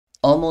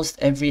Almost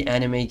every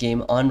anime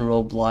game on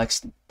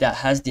Roblox that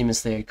has Demon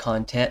Slayer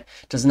content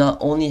does not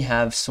only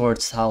have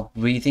sword style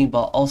breathing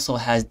but also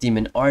has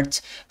demon art,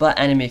 but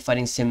Anime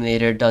Fighting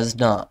Simulator does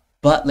not.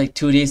 But like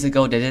 2 days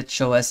ago, they did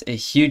show us a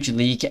huge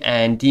leak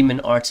and demon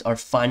arts are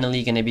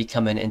finally going to be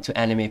coming into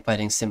Anime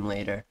Fighting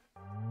Simulator.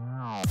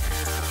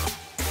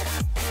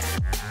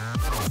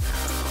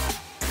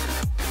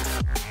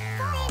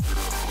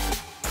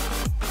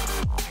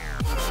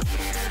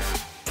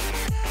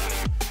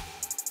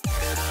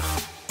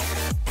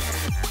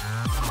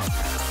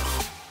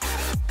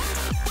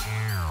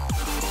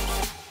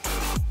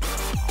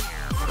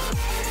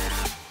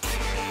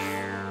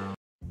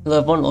 Hello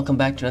everyone, welcome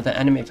back to another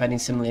Anime Fighting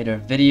Simulator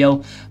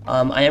video.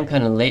 I am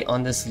kind of late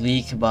on this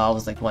leak, but I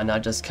was like, why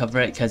not just cover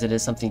it, because it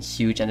is something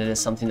huge and it is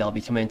something that will be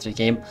coming into the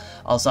game.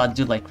 Also, I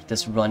do like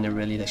this run, it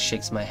really like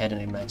shakes my head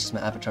and it matches my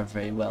avatar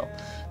very well.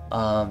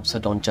 So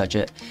don't judge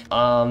it.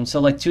 So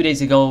like 2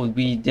 days ago,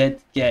 we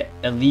did get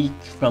a leak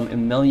from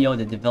Emilio,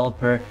 the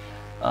developer.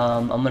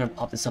 I'm gonna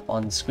pop this up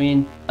on the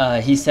screen.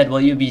 He said,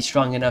 will you be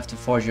strong enough to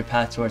forge your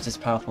path towards this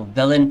powerful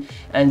villain?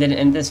 And then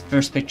in this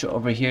first picture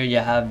over here, you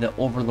have the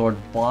Overlord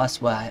boss,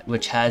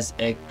 which has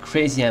a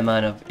crazy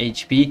amount of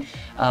HP.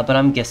 But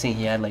I'm guessing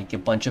he had like a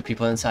bunch of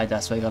people inside,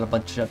 that's why he got a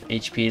bunch of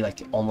HP,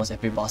 like almost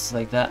every boss is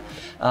like that.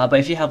 But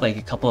if you have like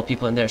a couple of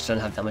people in there, it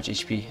shouldn't have that much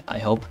HP, I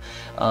hope.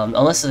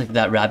 Unless it's like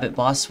that rabbit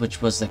boss,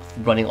 which was like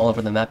running all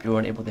over the map, you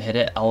weren't able to hit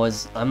it.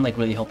 I'm like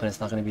really hoping it's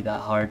not gonna be that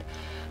hard.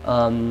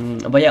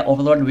 But yeah,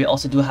 Overlord, we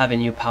also do have a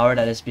new power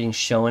that is being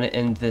shown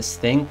in this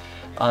thing.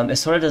 It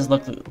sort of does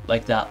look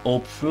like that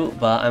Oak Fruit,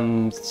 but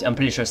I'm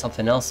pretty sure it's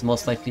something else,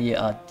 most likely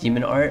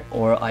demon art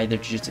or either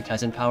Jujutsu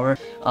Kaisen power.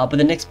 But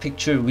the next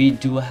picture, we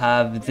do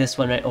have this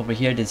one right over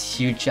here, this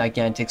huge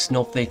gigantic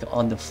snowflake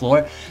on the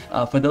floor.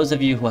 For those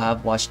of you who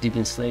have watched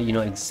Demon Slayer, you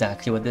know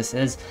exactly what this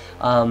is.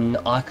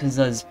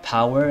 Akaza's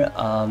power,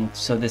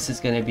 so this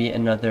is going to be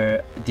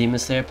another Demon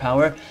Slayer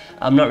power.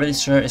 I'm not really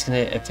sure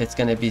if it's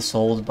going to be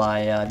sold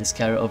by this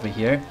guy over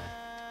here,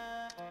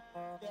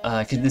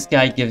 because this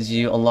guy gives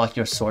you unlock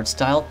your sword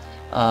style,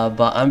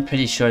 but I'm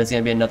pretty sure there's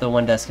going to be another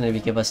one that's going to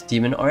give us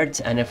demon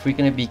art, and if we're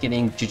going to be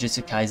getting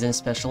Jujutsu Kaisen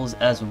specials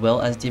as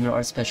well as demon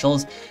art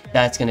specials,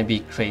 that's going to be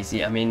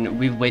crazy. I mean,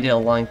 we've waited a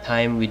long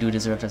time, we do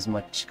deserve as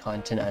much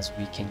content as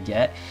we can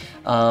get,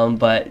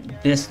 but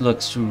this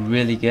looks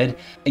really good.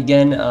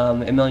 Again,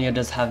 Emilio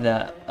does have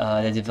that,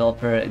 the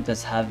developer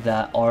does have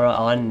that aura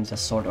on, the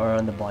sword aura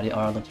on the body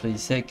aura looks pretty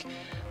sick.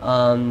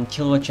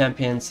 Killua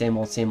champion, same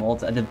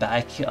old. At the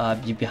back,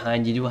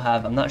 behind, you do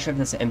have, I'm not sure if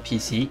that's an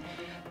NPC.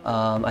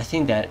 I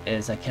think that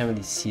is, I can't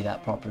really see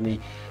that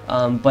properly.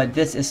 But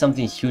this is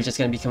something huge that's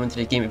going to be coming to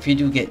the game. If we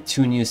do get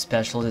 2 new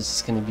specials, it's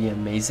just going to be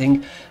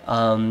amazing.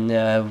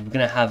 We're going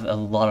to have a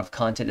lot of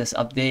content this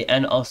update,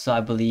 and also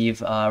I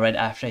believe right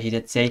after he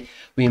did say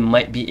we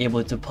might be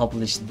able to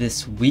publish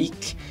this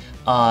week.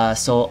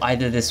 So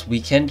either this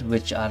weekend,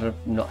 which I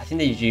don't know, I think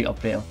they usually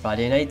update on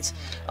Friday nights,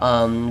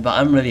 but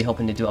I'm really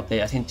hoping to do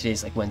update. I think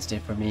today's like Wednesday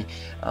for me.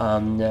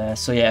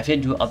 So yeah, if they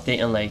do update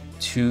in like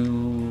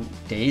 2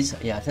 days,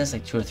 yeah, I think it's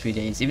like 2 or 3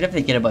 days, even if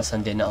they get it by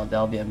Sunday now,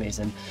 that'll be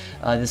amazing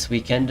this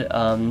weekend.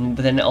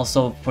 But then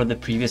also for the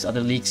previous other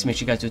leaks, make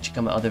sure you guys do check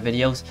out my other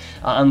videos.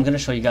 I'm gonna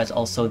show you guys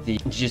also the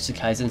Jujutsu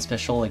Kaisen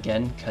special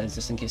again, because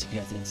just in case if you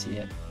guys didn't see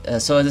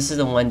it. So this is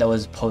the one that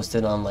was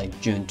posted on like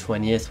June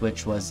 20th,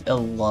 which was a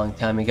long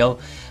time ago.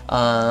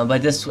 But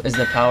this is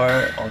the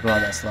power. Oh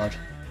god, that's loud.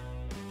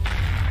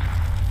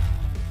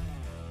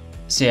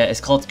 So yeah, it's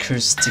called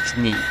Curse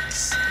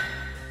Techniques,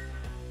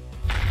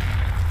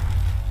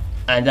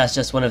 and that's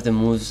just one of the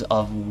moves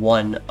of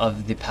one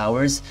of the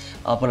powers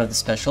of one of the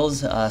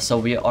specials. So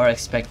we are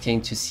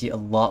expecting to see a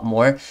lot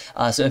more.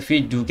 So if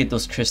we do get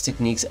those Curse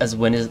Techniques as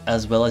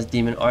well as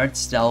demon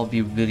arts, that will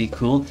be really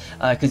cool,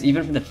 because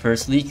even from the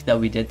first leak that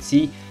we did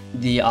see,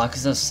 the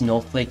Akaza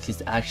snowflake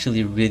is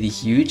actually really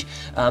huge.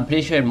 I'm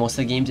pretty sure in most of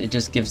the games it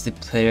just gives the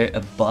player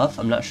a buff.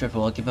 I'm not sure if it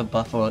will give a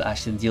buff or it will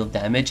actually deal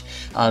damage.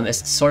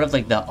 It's sort of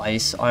like the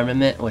ice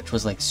armament, which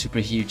was like super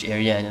huge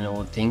area, and it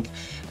would think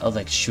of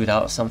like shoot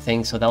out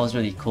something. So that was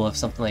really cool of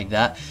something like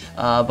that.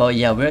 But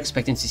yeah, we're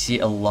expecting to see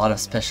a lot of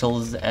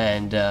specials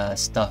and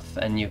stuff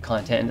and new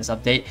content in this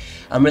update.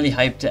 I'm really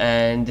hyped,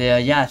 and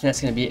yeah, I think that's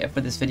gonna be it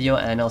for this video,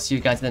 and I'll see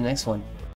you guys in the next one.